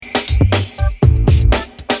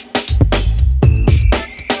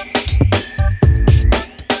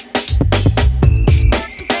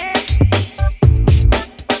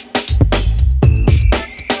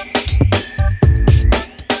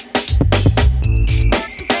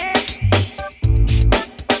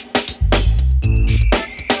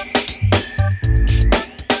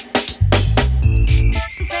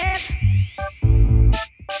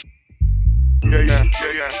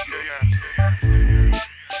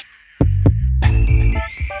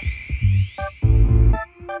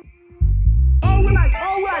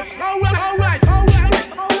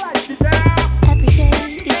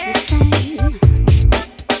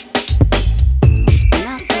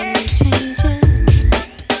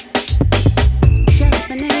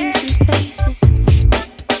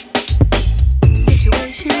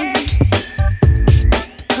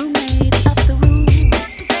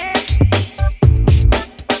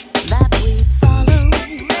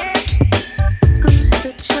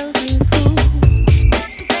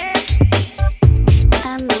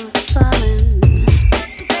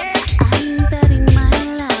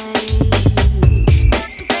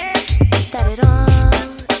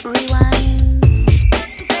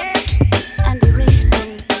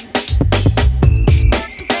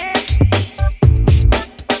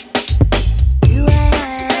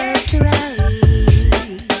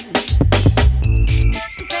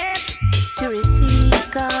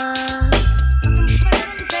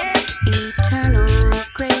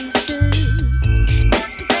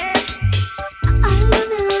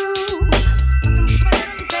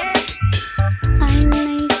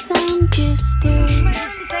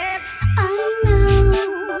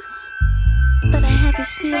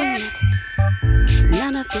this feeling that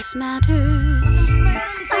none of this matters.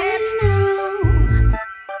 I know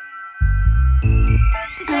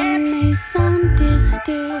I may sound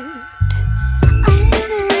disturbed. I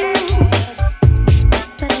know,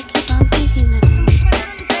 but I keep on thinking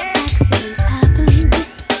that accidents happen.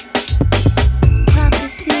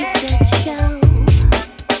 Prophecies that show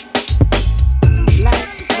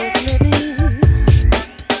life's worth living.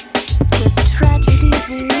 The tragedies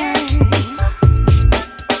we know.